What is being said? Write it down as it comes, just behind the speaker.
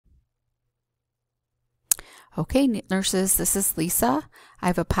Okay, nurses, this is Lisa. I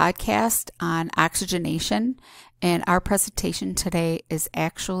have a podcast on oxygenation, and our presentation today is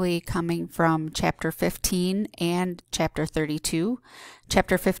actually coming from Chapter 15 and Chapter 32.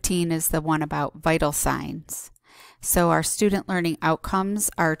 Chapter 15 is the one about vital signs. So our student learning outcomes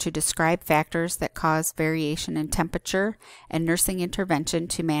are to describe factors that cause variation in temperature and nursing intervention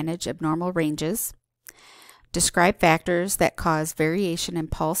to manage abnormal ranges. Describe factors that cause variation in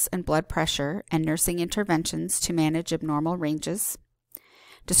pulse and blood pressure and nursing interventions to manage abnormal ranges.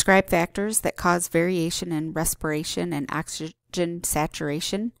 Describe factors that cause variation in respiration and oxygen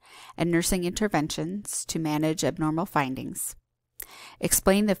saturation and nursing interventions to manage abnormal findings.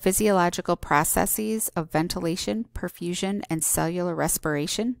 Explain the physiological processes of ventilation, perfusion, and cellular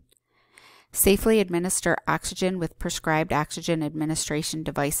respiration. Safely administer oxygen with prescribed oxygen administration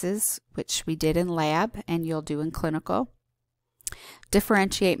devices, which we did in lab and you'll do in clinical.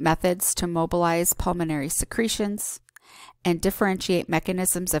 Differentiate methods to mobilize pulmonary secretions, and differentiate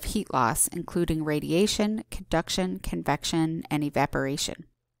mechanisms of heat loss, including radiation, conduction, convection, and evaporation.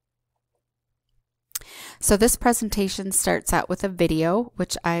 So this presentation starts out with a video,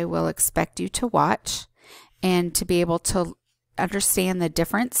 which I will expect you to watch and to be able to understand the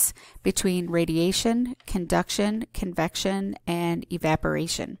difference between radiation, conduction, convection, and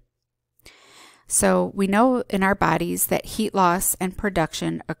evaporation. So we know in our bodies that heat loss and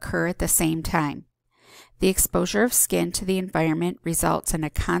production occur at the same time. The exposure of skin to the environment results in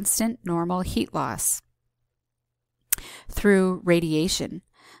a constant normal heat loss through radiation.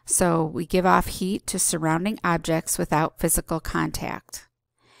 So we give off heat to surrounding objects without physical contact.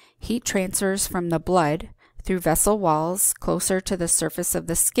 Heat transfers from the blood through vessel walls closer to the surface of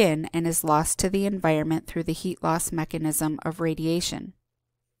the skin and is lost to the environment through the heat loss mechanism of radiation.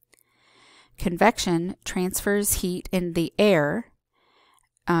 Convection transfers heat in the air,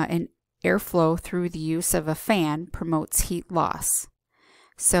 and airflow through the use of a fan promotes heat loss.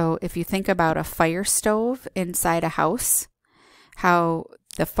 So if you think about a fire stove inside a house, how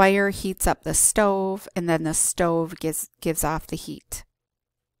the fire heats up the stove and then the stove gives off the heat.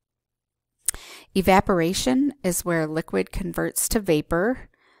 Evaporation is where liquid converts to vapor,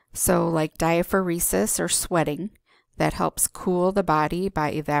 so like diaphoresis or sweating, that helps cool the body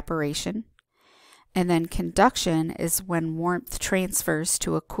by evaporation. And then conduction is when warmth transfers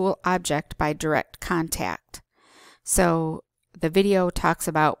to a cool object by direct contact. So the video talks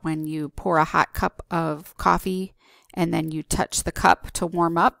about when you pour a hot cup of coffee and then you touch the cup to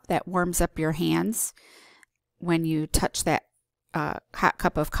warm up, that warms up your hands when you touch that hot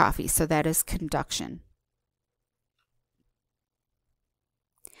cup of coffee. So that is conduction.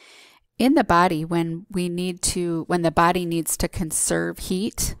 In the body, when the body needs to conserve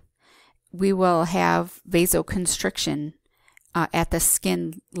heat, we will have vasoconstriction at the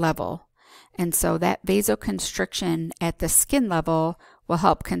skin level. And so that vasoconstriction at the skin level will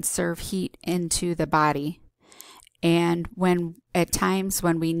help conserve heat into the body. And at times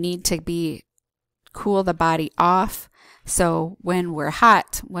when we need to cool the body off, so when we're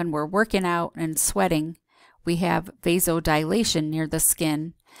hot, when we're working out and sweating, we have vasodilation near the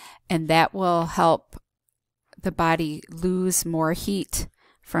skin, and that will help the body lose more heat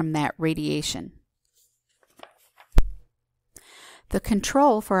from that radiation. The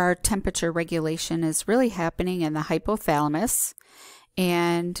control for our temperature regulation is really happening in the hypothalamus,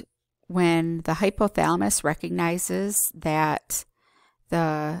 and when the hypothalamus recognizes that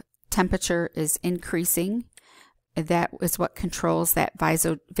the temperature is increasing, that is what controls that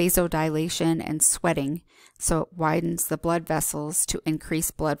vasodilation and sweating. So it widens the blood vessels to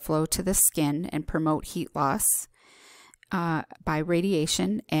increase blood flow to the skin and promote heat loss by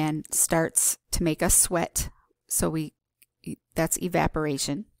radiation, and starts to make us sweat. So that's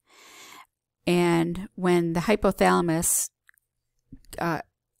evaporation. And when the hypothalamus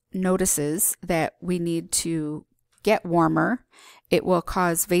notices that we need to get warmer, it will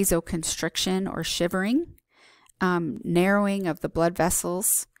cause vasoconstriction or shivering, narrowing of the blood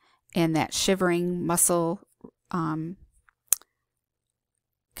vessels, and that shivering muscle can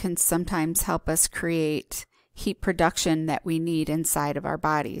sometimes help us create heat production that we need inside of our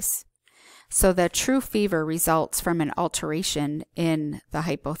bodies. So the true fever results from an alteration in the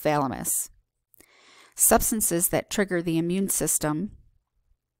hypothalamus. Substances that trigger the immune system,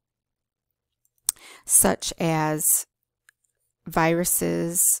 such as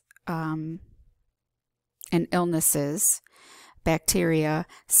viruses and illnesses, bacteria,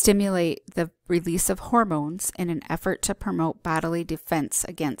 stimulate the release of hormones in an effort to promote bodily defense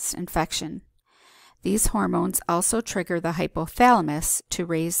against infection. These hormones also trigger the hypothalamus to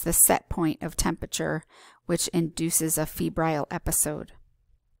raise the set point of temperature, which induces a febrile episode.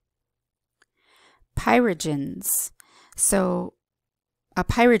 Pyrogens. So a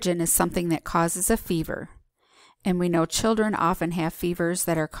pyrogen is something that causes a fever. And we know children often have fevers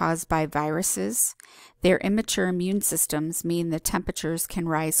that are caused by viruses. Their immature immune systems mean the temperatures can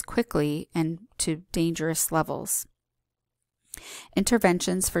rise quickly and to dangerous levels.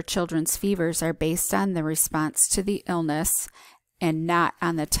 Interventions for children's fevers are based on the response to the illness and not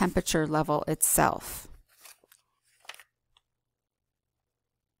on the temperature level itself.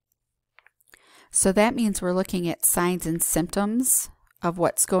 So that means we're looking at signs and symptoms of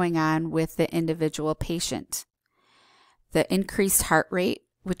what's going on with the individual patient. The increased heart rate,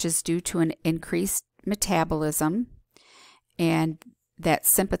 which is due to an increased metabolism, and that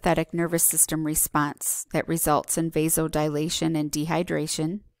sympathetic nervous system response that results in vasodilation and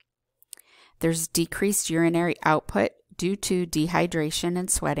dehydration. There's decreased urinary output due to dehydration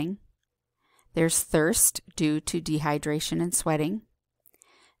and sweating. There's thirst due to dehydration and sweating.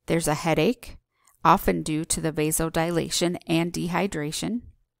 There's a headache, often due to the vasodilation and dehydration.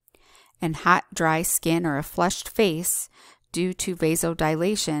 And hot, dry skin or a flushed face due to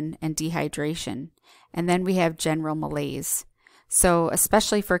vasodilation and dehydration. And then we have general malaise. So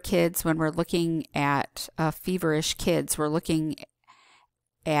especially for kids, when we're looking at feverish kids, we're looking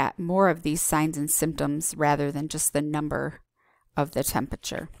at more of these signs and symptoms rather than just the number of the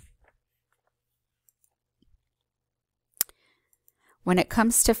temperature. When it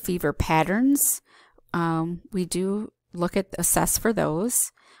comes to fever patterns, we do assess for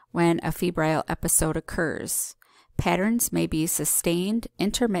those when a febrile episode occurs. Patterns may be sustained,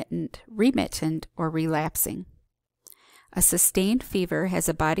 intermittent, remittent, or relapsing. A sustained fever has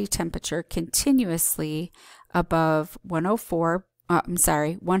a body temperature continuously above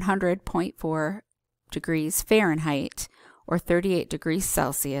 100.4 degrees Fahrenheit or 38 degrees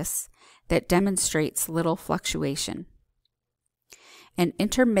Celsius that demonstrates little fluctuation. An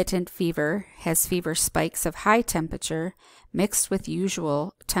intermittent fever has fever spikes of high temperature mixed with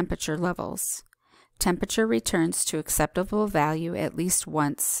usual temperature levels. Temperature returns to acceptable value at least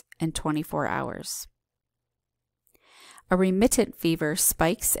once in 24 hours. A remittent fever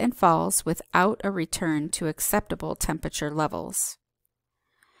spikes and falls without a return to acceptable temperature levels.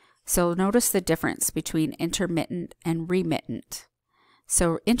 So notice the difference between intermittent and remittent.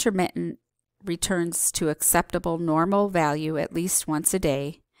 So intermittent returns to acceptable normal value at least once a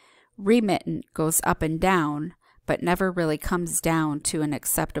day. Remittent goes up and down, but never really comes down to an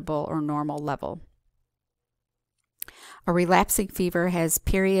acceptable or normal level. A relapsing fever has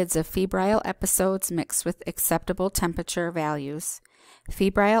periods of febrile episodes mixed with acceptable temperature values.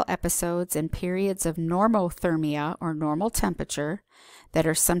 Febrile episodes and periods of normothermia or normal temperature that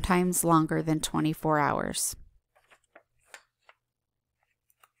are sometimes longer than 24 hours.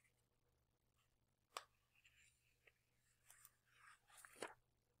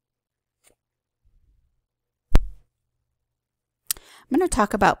 I'm going to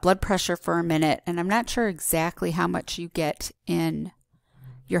talk about blood pressure for a minute, and I'm not sure exactly how much you get in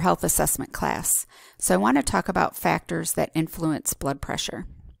your health assessment class. So I want to talk about factors that influence blood pressure.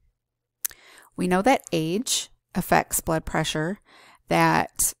 We know that age affects blood pressure,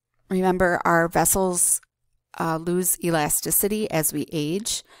 that, remember, our vessels lose elasticity as we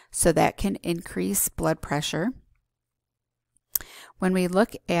age, so that can increase blood pressure. When we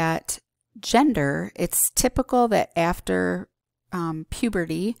look at gender, it's typical that after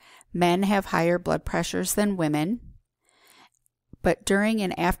puberty, men have higher blood pressures than women, but during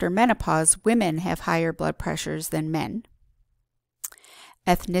and after menopause, women have higher blood pressures than men.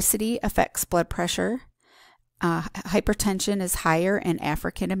 Ethnicity affects blood pressure. Hypertension is higher in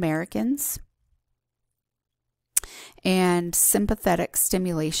African Americans. And sympathetic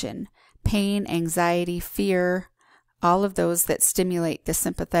stimulation, pain, anxiety, fear, all of those that stimulate the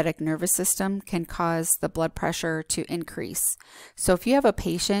sympathetic nervous system can cause the blood pressure to increase. So if you have a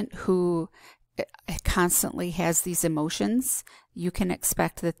patient who constantly has these emotions, you can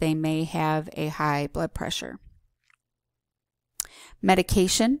expect that they may have a high blood pressure.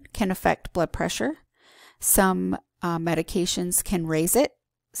 Medication can affect blood pressure. Some medications can raise it.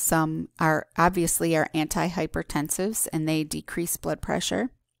 Some are obviously antihypertensives and they decrease blood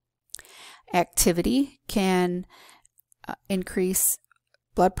pressure. Activity can increase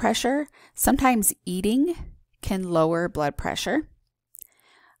blood pressure. Sometimes eating can lower blood pressure.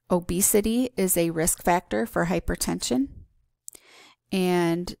 Obesity is a risk factor for hypertension.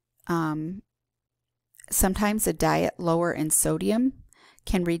 And sometimes a diet lower in sodium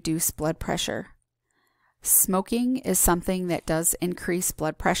can reduce blood pressure. Smoking is something that does increase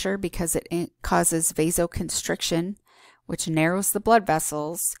blood pressure because it causes vasoconstriction, which narrows the blood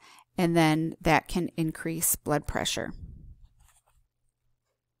vessels, and then that can increase blood pressure.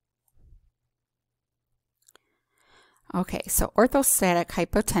 Okay, so orthostatic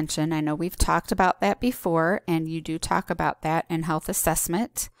hypotension, I know we've talked about that before, and you do talk about that in health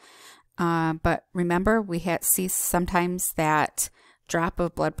assessment. But remember, we see sometimes that drop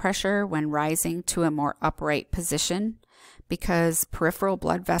of blood pressure when rising to a more upright position because peripheral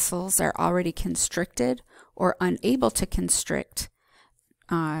blood vessels are already constricted or unable to constrict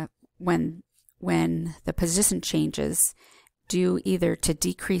when the position changes due either to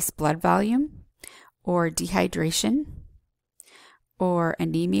decreased blood volume or dehydration or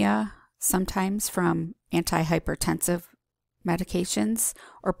anemia, sometimes from antihypertensive medications,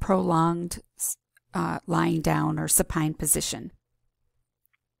 or prolonged lying down or supine position.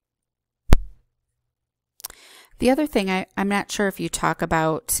 The other thing I'm not sure if you talk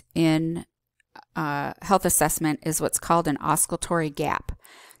about in health assessment is what's called an oscillatory gap.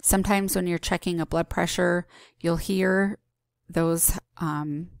 Sometimes when you're checking a blood pressure, you'll hear those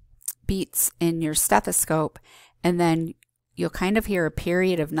beats in your stethoscope, and then you'll kind of hear a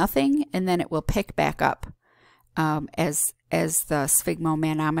period of nothing, and then it will pick back up as the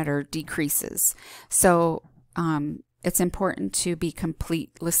sphygmomanometer decreases. So it's important to be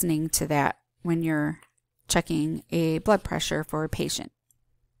complete listening to that when you're checking a blood pressure for a patient.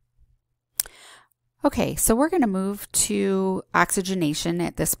 Okay, so we're going to move to oxygenation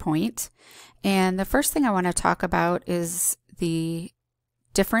at this point. And the first thing I want to talk about is the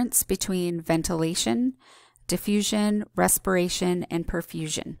difference between ventilation, diffusion, respiration, and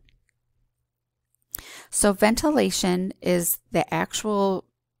perfusion. So ventilation is the actual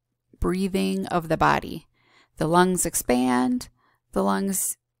breathing of the body. The lungs expand, the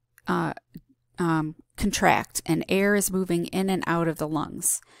lungs contract, and air is moving in and out of the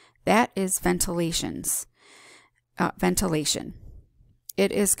lungs. That is ventilation.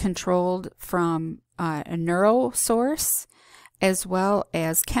 It is controlled from a neuro source as well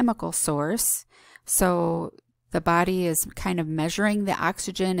as chemical source. So the body is kind of measuring the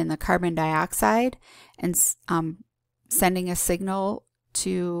oxygen and the carbon dioxide and sending a signal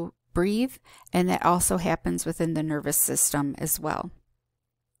to breathe, and that also happens within the nervous system as well.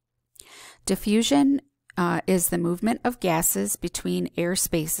 Diffusion is the movement of gases between air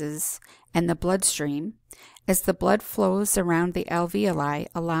spaces and the bloodstream as the blood flows around the alveoli,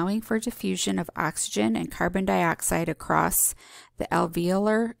 allowing for diffusion of oxygen and carbon dioxide across the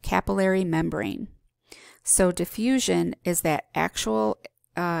alveolar capillary membrane. So diffusion is that actual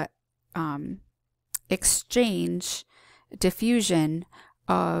diffusion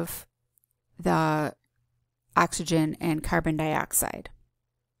of the oxygen and carbon dioxide.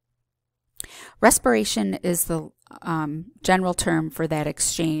 Respiration is the general term for that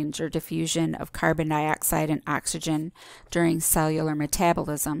exchange or diffusion of carbon dioxide and oxygen during cellular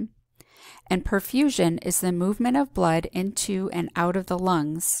metabolism. And perfusion is the movement of blood into and out of the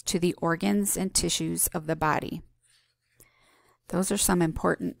lungs to the organs and tissues of the body. Those are some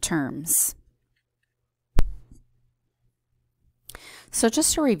important terms. So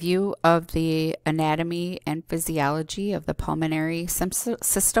just a review of the anatomy and physiology of the pulmonary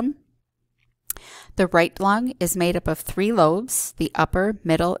system. The right lung is made up of 3 lobes, the upper,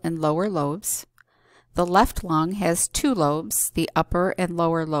 middle, and lower lobes. The left lung has 2 lobes, the upper and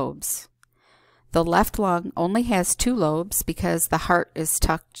lower lobes. The left lung only has 2 lobes because the heart is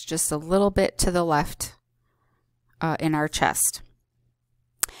tucked just a little bit to the left in our chest.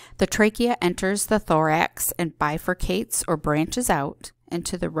 The trachea enters the thorax and bifurcates or branches out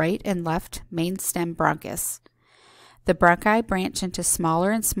into the right and left main stem bronchus. The bronchi branch into smaller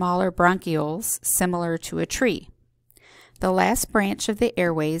and smaller bronchioles, similar to a tree. The last branch of the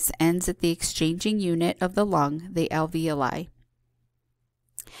airways ends at the exchanging unit of the lung, the alveoli.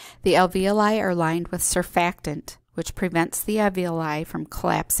 The alveoli are lined with surfactant, which prevents the alveoli from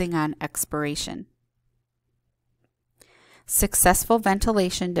collapsing on expiration. Successful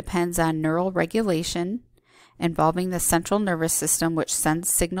ventilation depends on neural regulation, involving the central nervous system, which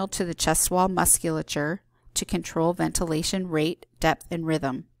sends signal to the chest wall musculature to control ventilation rate, depth, and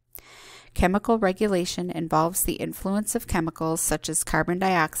rhythm. Chemical regulation involves the influence of chemicals such as carbon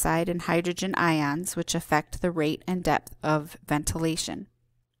dioxide and hydrogen ions, which affect the rate and depth of ventilation.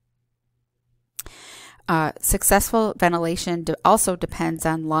 Successful ventilation also depends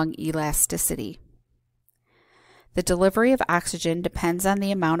on lung elasticity. The delivery of oxygen depends on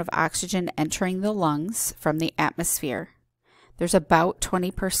the amount of oxygen entering the lungs from the atmosphere. There's about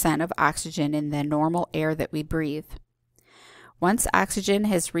 20% of oxygen in the normal air that we breathe. Once oxygen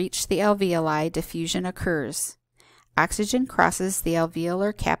has reached the alveoli, diffusion occurs. Oxygen crosses the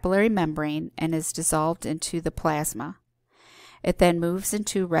alveolar capillary membrane and is dissolved into the plasma. It then moves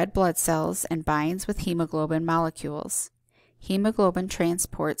into red blood cells and binds with hemoglobin molecules. Hemoglobin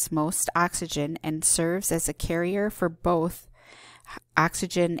transports most oxygen and serves as a carrier for both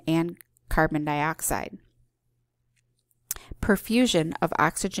oxygen and carbon dioxide. Perfusion of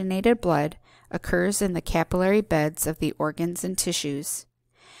oxygenated blood occurs in the capillary beds of the organs and tissues.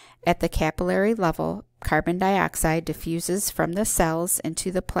 At the capillary level, carbon dioxide diffuses from the cells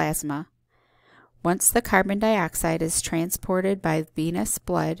into the plasma. Once the carbon dioxide is transported by venous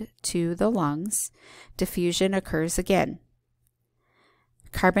blood to the lungs, diffusion occurs again.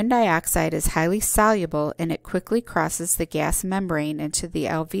 Carbon dioxide is highly soluble and it quickly crosses the gas membrane into the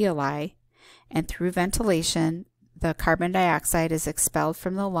alveoli, and through ventilation, the carbon dioxide is expelled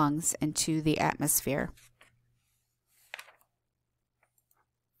from the lungs into the atmosphere.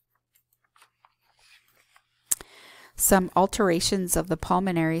 Some alterations of the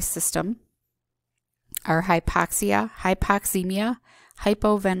pulmonary system are hypoxia, hypoxemia,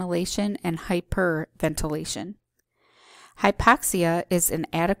 hypoventilation, and hyperventilation. Hypoxia is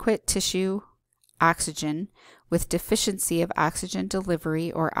inadequate tissue oxygen with deficiency of oxygen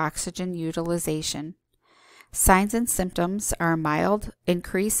delivery or oxygen utilization. Signs and symptoms are mild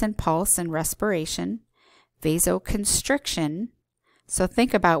increase in pulse and respiration, vasoconstriction. So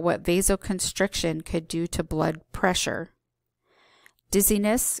think about what vasoconstriction could do to blood pressure.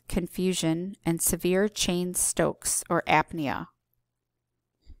 Dizziness, confusion, and severe Cheyne-Stokes or apnea.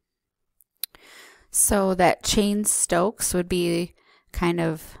 So that Cheyne-Stokes would be kind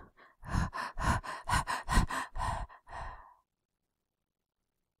of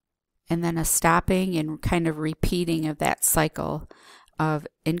and then a stopping and kind of repeating of that cycle of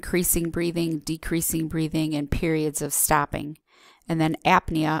increasing breathing, decreasing breathing, and periods of stopping. And then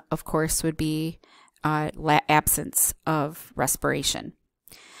apnea, of course, would be absence of respiration.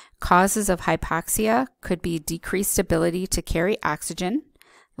 Causes of hypoxia could be decreased ability to carry oxygen,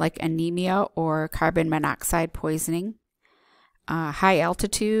 like anemia or carbon monoxide poisoning, high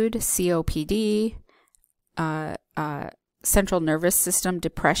altitude, COPD, central nervous system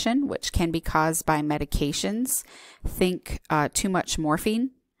depression, which can be caused by medications, think too much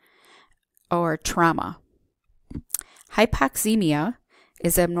morphine, or trauma. Hypoxemia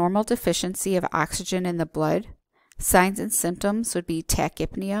is abnormal deficiency of oxygen in the blood. Signs and symptoms would be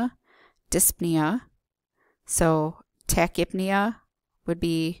tachypnea, dyspnea. So tachypnea would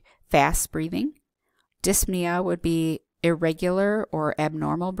be fast breathing. Dyspnea would be irregular or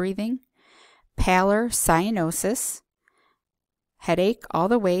abnormal breathing. Pallor, cyanosis, headache, all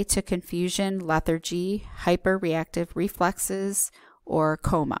the way to confusion, lethargy, hyperreactive reflexes, or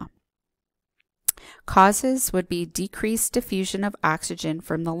coma. Causes would be decreased diffusion of oxygen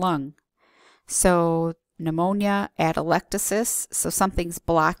from the lung. So pneumonia, atelectasis, so something's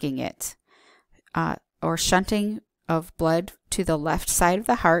blocking it, or shunting of blood to the left side of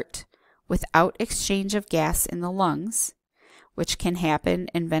the heart without exchange of gas in the lungs, which can happen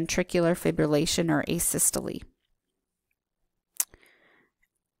in ventricular fibrillation or asystole.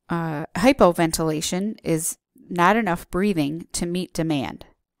 Hypoventilation is not enough breathing to meet demand.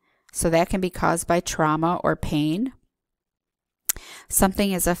 So that can be caused by trauma or pain.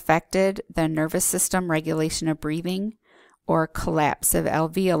 Something has affected the nervous system regulation of breathing, or collapse of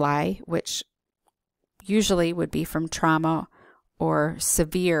alveoli, which usually would be from trauma or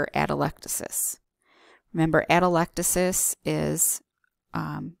severe atelectasis. Remember, atelectasis is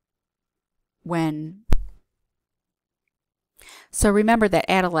so remember that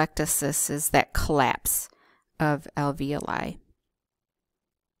atelectasis is that collapse of alveoli.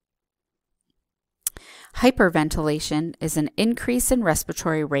 Hyperventilation is an increase in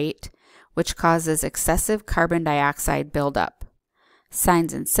respiratory rate which causes excessive carbon dioxide buildup.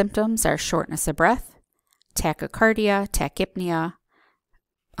 Signs and symptoms are shortness of breath, tachycardia, tachypnea,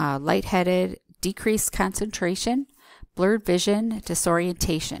 lightheaded, decreased concentration, blurred vision,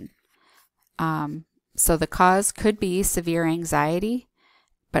 disorientation. So the cause could be severe anxiety,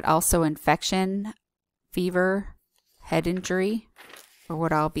 but also infection, fever, head injury, or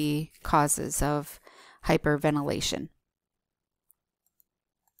would all be causes of hyperventilation.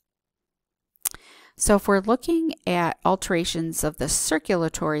 So if we're looking at alterations of the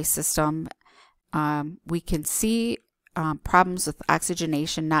circulatory system, we can see problems with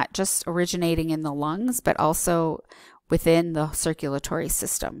oxygenation not just originating in the lungs, but also within the circulatory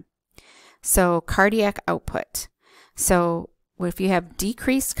system. So cardiac output. So if you have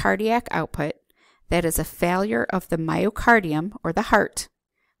decreased cardiac output, that is a failure of the myocardium, or the heart,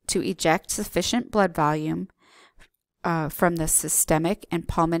 to eject sufficient blood volume from the systemic and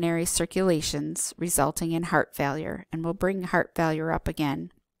pulmonary circulations, resulting in heart failure. And we'll bring heart failure up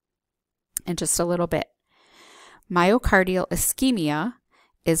again in just a little bit. Myocardial ischemia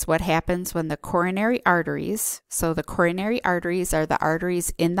is what happens when the coronary arteries, so the coronary arteries are the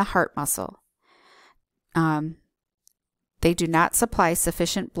arteries in the heart muscle, they do not supply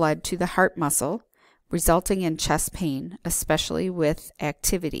sufficient blood to the heart muscle, resulting in chest pain, especially with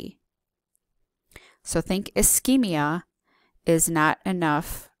activity. So think ischemia is not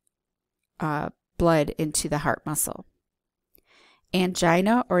enough blood into the heart muscle.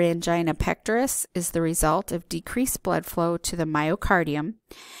 Angina or angina pectoris is the result of decreased blood flow to the myocardium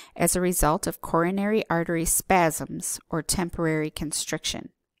as a result of coronary artery spasms or temporary constriction.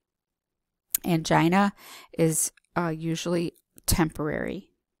 Angina is usually temporary.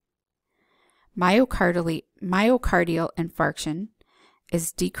 Myocardial infarction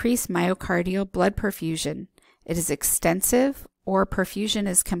is decreased myocardial blood perfusion. It is extensive or perfusion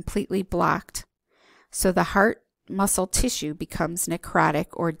is completely blocked, so the heart muscle tissue becomes necrotic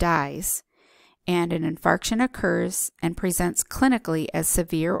or dies, and an infarction occurs and presents clinically as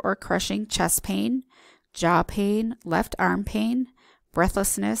severe or crushing chest pain, jaw pain, left arm pain,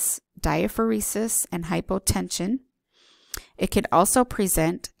 breathlessness, diaphoresis, and hypotension. It can also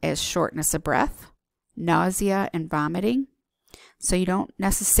present as shortness of breath, nausea, and vomiting, so you don't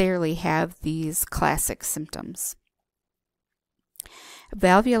necessarily have these classic symptoms.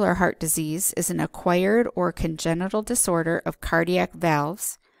 Valvular heart disease is an acquired or congenital disorder of cardiac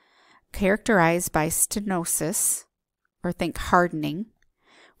valves characterized by stenosis, or think hardening,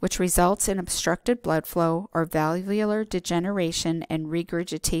 which results in obstructed blood flow or valvular degeneration and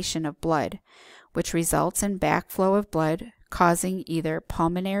regurgitation of blood, which results in backflow of blood, causing either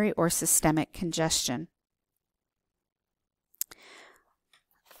pulmonary or systemic congestion.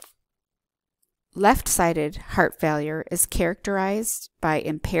 Left-sided heart failure is characterized by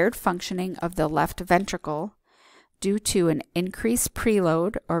impaired functioning of the left ventricle due to an increased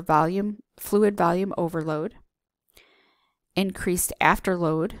preload or fluid volume overload, increased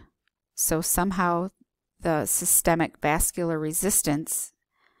afterload, so somehow the systemic vascular resistance,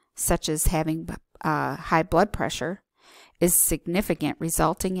 such as having high blood pressure, is significant,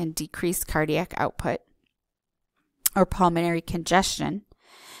 resulting in decreased cardiac output, or pulmonary congestion.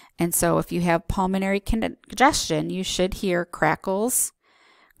 And so if you have pulmonary congestion, you should hear crackles,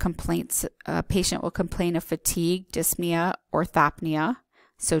 complaints. A patient will complain of fatigue, dyspnea, orthopnea,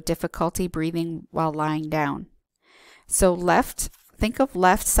 so difficulty breathing while lying down. So think of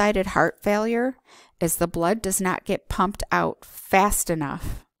left-sided heart failure as the blood does not get pumped out of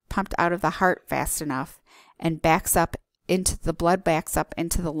the heart fast enough, and the blood backs up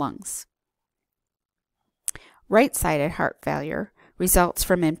into the lungs. Right-sided heart failure results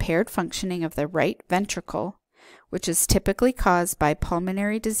from impaired functioning of the right ventricle, which is typically caused by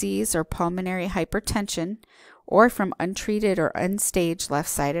pulmonary disease or pulmonary hypertension, or from untreated or unstaged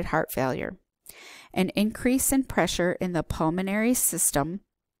left-sided heart failure. An increase in pressure in the pulmonary system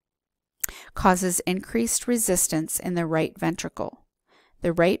causes increased resistance in the right ventricle.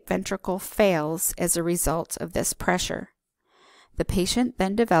 The right ventricle fails as a result of this pressure. The patient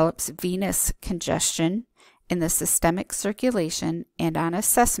then develops venous congestion in the systemic circulation, and on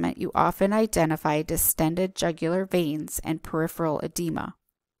assessment you often identify distended jugular veins and peripheral edema.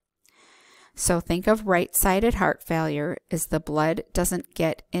 So think of right-sided heart failure as the blood doesn't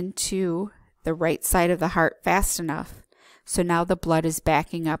get into the right side of the heart fast enough, so now the blood is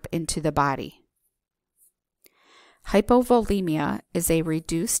backing up into the body. Hypovolemia is a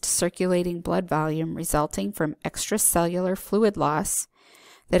reduced circulating blood volume resulting from extracellular fluid loss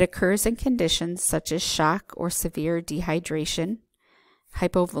that occurs in conditions such as shock or severe dehydration.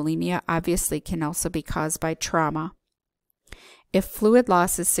 Hypovolemia obviously can also be caused by trauma. If fluid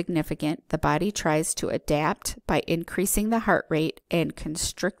loss is significant, the body tries to adapt by increasing the heart rate and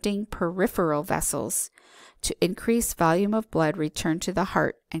constricting peripheral vessels to increase volume of blood returned to the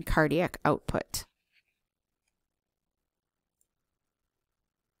heart and cardiac output.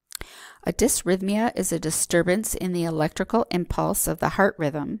 A dysrhythmia is a disturbance in the electrical impulse of the heart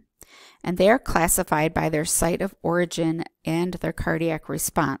rhythm, and they are classified by their site of origin and their cardiac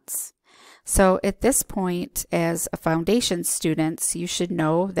response. So at this point, as a foundation students, you should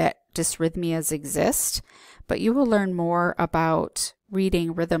know that dysrhythmias exist, but you will learn more about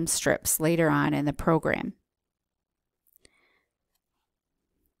reading rhythm strips later on in the program.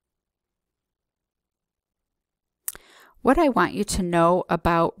 What I want you to know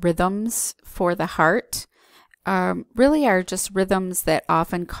about rhythms for the heart really are just rhythms that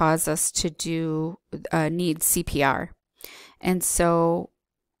often cause us to need CPR. And so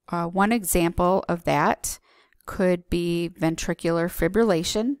one example of that could be ventricular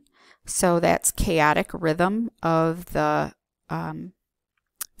fibrillation. So that's chaotic rhythm of the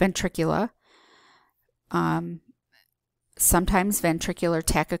ventricula. Sometimes ventricular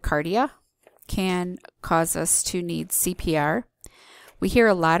tachycardia can cause us to need CPR. We hear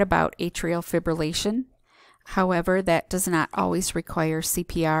a lot about atrial fibrillation. However, that does not always require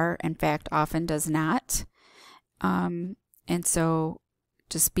CPR. In fact, often does not. And so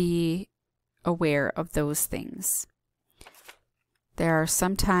just be aware of those things. There are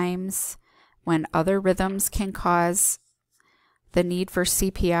some times when other rhythms can cause the need for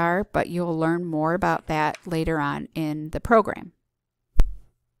CPR, but you'll learn more about that later on in the program.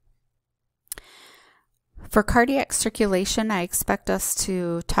 For cardiac circulation, I expect us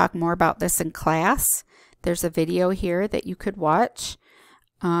to talk more about this in class. There's a video here that you could watch,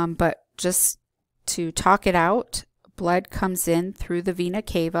 but just to talk it out, blood comes in through the vena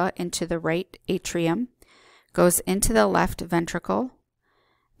cava into the right atrium, goes into the left ventricle,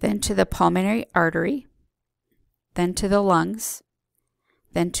 then to the pulmonary artery, then to the lungs,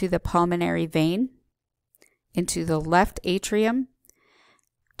 then to the pulmonary vein, into the left atrium,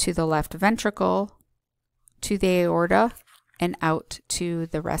 to the left ventricle, to the aorta, and out to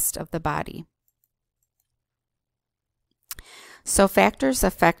the rest of the body. So factors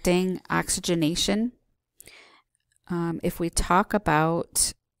affecting oxygenation, if we talk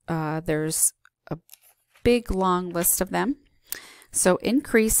about, there's a big long list of them. So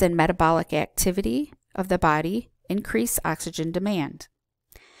increase in metabolic activity of the body, increase oxygen demand.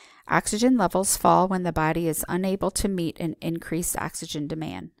 Oxygen levels fall when the body is unable to meet an increased oxygen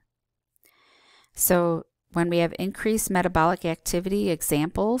demand. So when we have increased metabolic activity,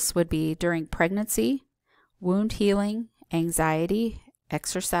 examples would be during pregnancy, wound healing, anxiety,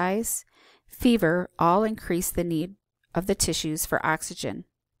 exercise, fever, all increase the need of the tissues for oxygen.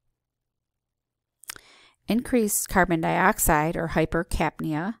 Increased carbon dioxide or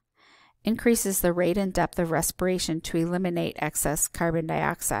hypercapnia increases the rate and depth of respiration to eliminate excess carbon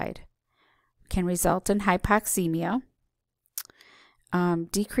dioxide. Can result in hypoxemia.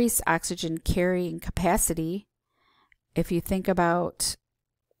 Decreased oxygen carrying capacity. If you think about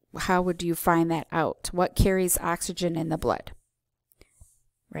how would you find that out? What carries oxygen in the blood?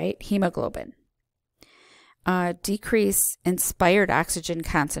 Right? Hemoglobin. Decrease inspired oxygen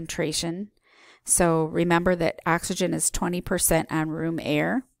concentration. So remember that oxygen is 20% on room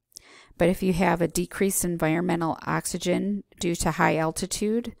air. But if you have a decreased environmental oxygen due to high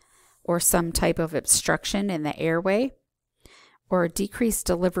altitude or some type of obstruction in the airway, or a decreased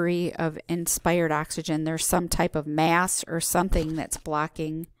delivery of inspired oxygen, there's some type of mass or something that's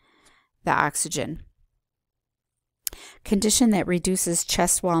blocking the oxygen. Condition that reduces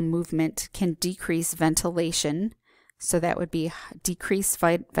chest wall movement can decrease ventilation. So that would be decreased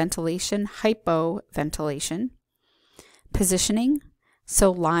ventilation, hypoventilation. Positioning,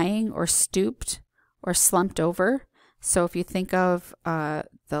 so lying or stooped or slumped over. So if you think of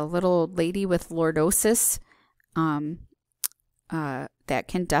the little lady with lordosis, that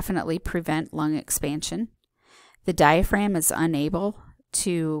can definitely prevent lung expansion. The diaphragm is unable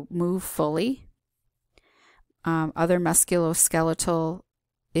to move fully. Other musculoskeletal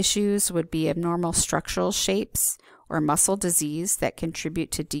issues would be abnormal structural shapes or muscle disease that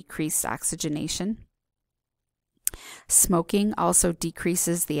contribute to decreased oxygenation. Smoking also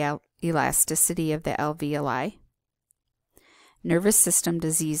decreases the elasticity of the alveoli. Nervous system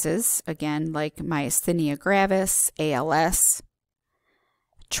diseases, again, like myasthenia gravis, ALS.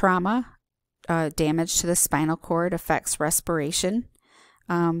 Trauma, damage to the spinal cord affects respiration.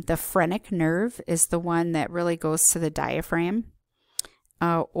 The phrenic nerve is the one that really goes to the diaphragm.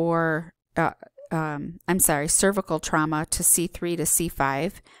 Cervical trauma to C3 to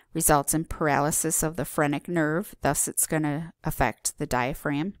C5 results in paralysis of the phrenic nerve, thus it's going to affect the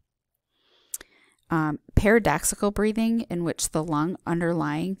diaphragm. Paradoxical breathing, in which the lung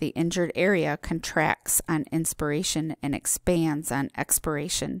underlying the injured area contracts on inspiration and expands on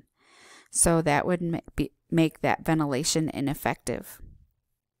expiration. So that would make that ventilation ineffective.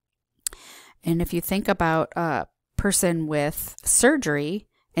 And if you think about a person with surgery,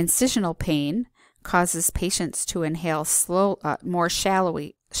 incisional pain causes patients to inhale more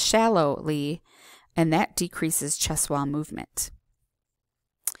shallowly, and that decreases chest wall movement.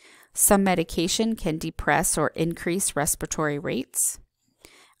 Some medication can depress or increase respiratory rates.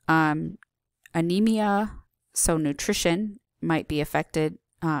 Anemia, so nutrition might be affected,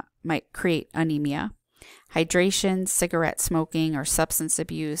 might create anemia. Hydration, cigarette smoking or substance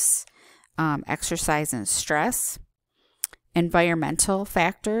abuse, exercise and stress. Environmental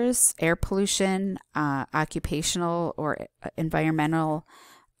factors, air pollution, occupational or environmental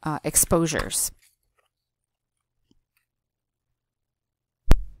exposures.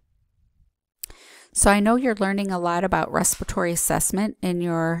 So I know you're learning a lot about respiratory assessment in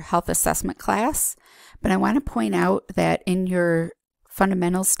your health assessment class, but I want to point out that in your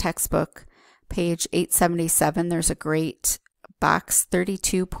fundamentals textbook, page 877, there's a great box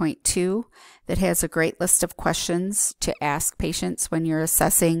 32.2 that has a great list of questions to ask patients when you're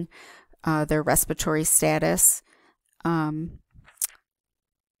assessing their respiratory status. You're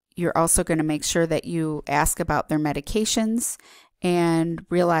also going to make sure that you ask about their medications and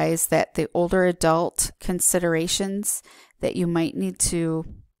realize that the older adult considerations that you might need to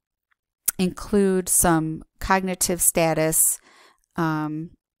include some cognitive status,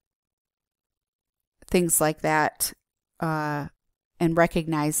 things like that, and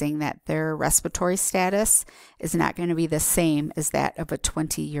recognizing that their respiratory status is not going to be the same as that of a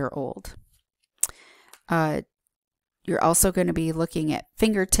 20-year-old. You're also going to be looking at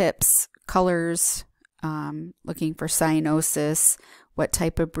fingertips, colors, looking for cyanosis, what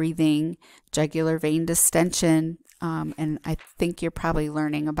type of breathing, jugular vein distension, and I think you're probably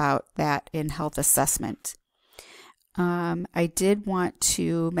learning about that in health assessment. I did want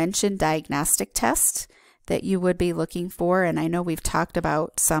to mention diagnostic tests that you would be looking for, and I know we've talked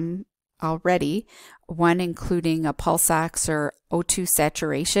about some already, one including a pulse ox or O2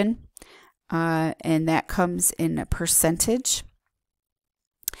 saturation, and that comes in a percentage.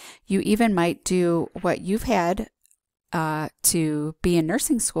 You even might do what you've had to be in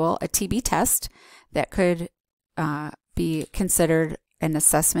nursing school, a TB test that could be considered an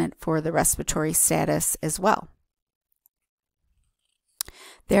assessment for the respiratory status as well.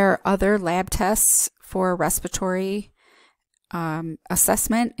 There are other lab tests for respiratory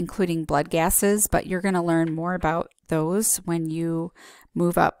assessment, including blood gases, but you're going to learn more about those when you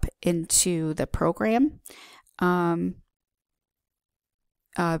move up into the program.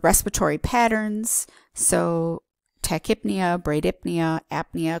 Respiratory patterns, so tachypnea, bradypnea,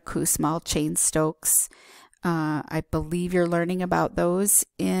 apnea, Kussmaul, Cheyne-Stokes. I believe you're learning about those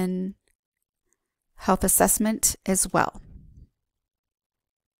in health assessment as well.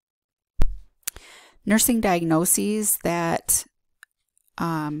 Nursing diagnoses that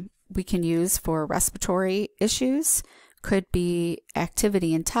we can use for respiratory issues could be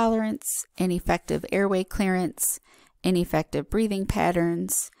activity intolerance, ineffective airway clearance, ineffective breathing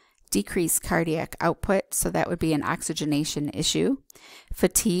patterns, decreased cardiac output, so that would be an oxygenation issue,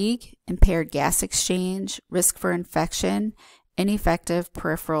 fatigue, impaired gas exchange, risk for infection, ineffective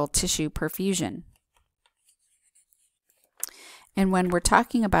peripheral tissue perfusion. And when we're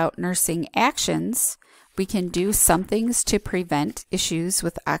talking about nursing actions, we can do some things to prevent issues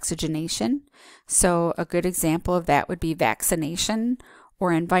with oxygenation. So a good example of that would be vaccination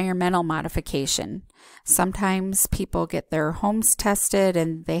or environmental modification. Sometimes people get their homes tested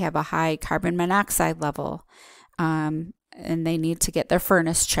and they have a high carbon monoxide level, and they need to get their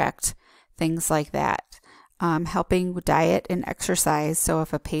furnace checked, things like that. Helping with diet and exercise. So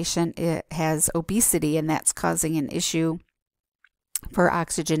if a patient has obesity and that's causing an issue for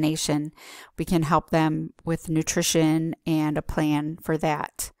oxygenation, we can help them with nutrition and a plan for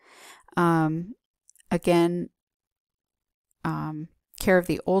that. Again, care of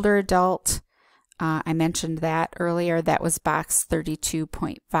the older adult, I mentioned that earlier. That was box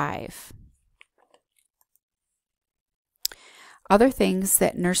 32.5. Other things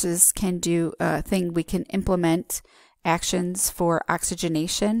that nurses can do, we can implement actions for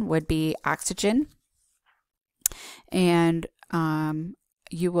oxygenation would be oxygen. And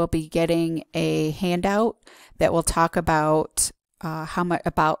you will be getting a handout that will talk about how much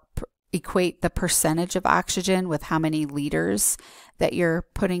equate the percentage of oxygen with how many liters that you're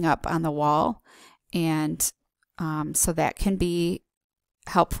putting up on the wall. And so that can be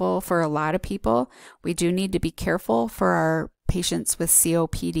helpful for a lot of people. We do need to be careful for our patients with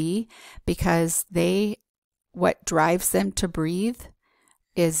COPD because what drives them to breathe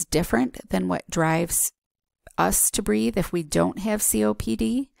is different than what drives us to breathe if we don't have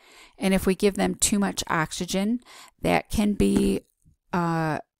COPD. And if we give them too much oxygen, that can be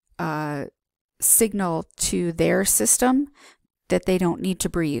a signal to their system that they don't need to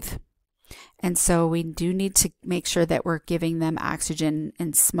breathe. And so we do need to make sure that we're giving them oxygen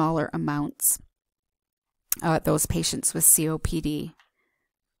in smaller amounts, those patients with COPD.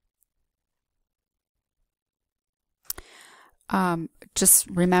 Just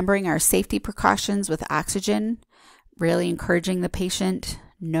remembering our safety precautions with oxygen, really encouraging the patient,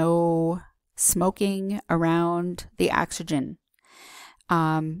 no smoking around the oxygen.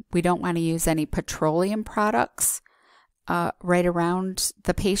 We don't want to use any petroleum products right around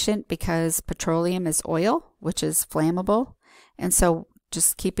the patient because petroleum is oil, which is flammable. And so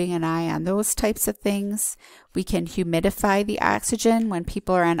just keeping an eye on those types of things. We can humidify the oxygen when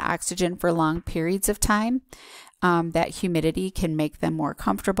people are on oxygen for long periods of time. That humidity can make them more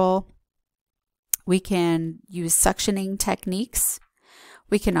comfortable. We can use suctioning techniques.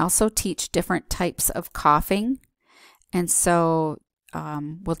 We can also teach different types of coughing. And so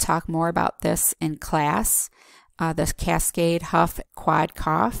we'll talk more about this in class. The cascade, huff, quad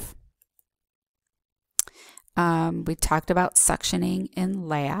cough. We talked about suctioning in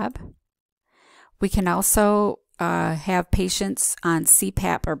lab. We can also have patients on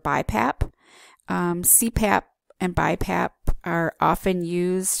CPAP or BiPAP. CPAP and BiPAP are often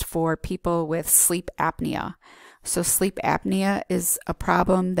used for people with sleep apnea. So sleep apnea is a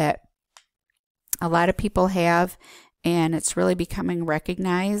problem that a lot of people have, and it's really becoming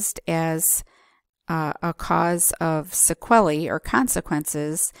recognized as a cause of sequelae or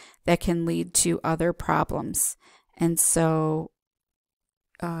consequences that can lead to other problems. And so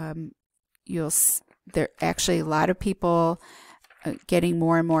there actually a lot of people getting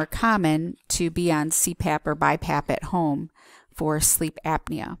more and more common to be on CPAP or BiPAP at home for sleep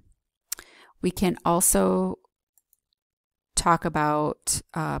apnea. We can also talk about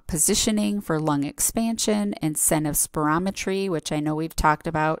positioning for lung expansion, incentive spirometry, which I know we've talked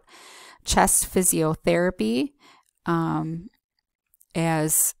about, chest physiotherapy,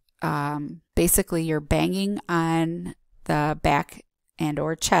 as basically you're banging on the back and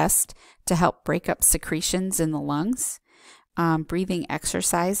or chest to help break up secretions in the lungs. Breathing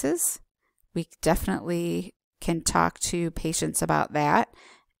exercises, we definitely can talk to patients about that,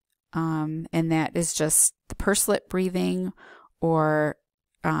 and that is just the pursed lip breathing, or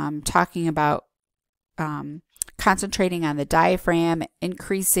talking about concentrating on the diaphragm,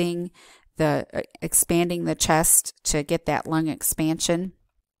 increasing expanding the chest to get that lung expansion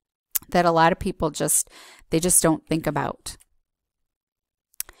that a lot of people just don't think about.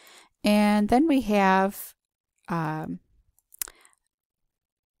 And then we have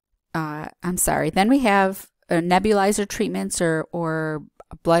nebulizer treatments or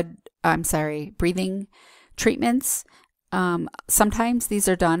breathing treatments. Sometimes these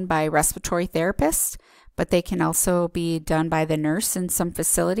are done by respiratory therapists, but they can also be done by the nurse in some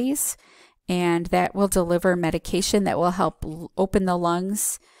facilities, and that will deliver medication that will help open the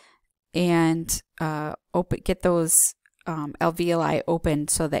lungs and get those alveoli open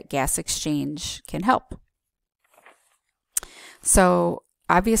so that gas exchange can help. So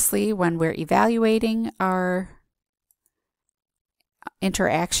obviously, when we're evaluating our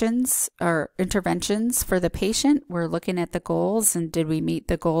interactions or interventions for the patient, we're looking at the goals and did we meet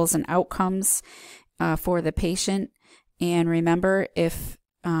the goals and outcomes for the patient. And remember, if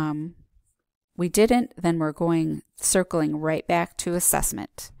we didn't, then we're circling right back to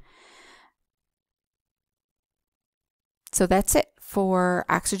assessment. So that's it for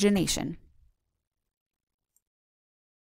oxygenation.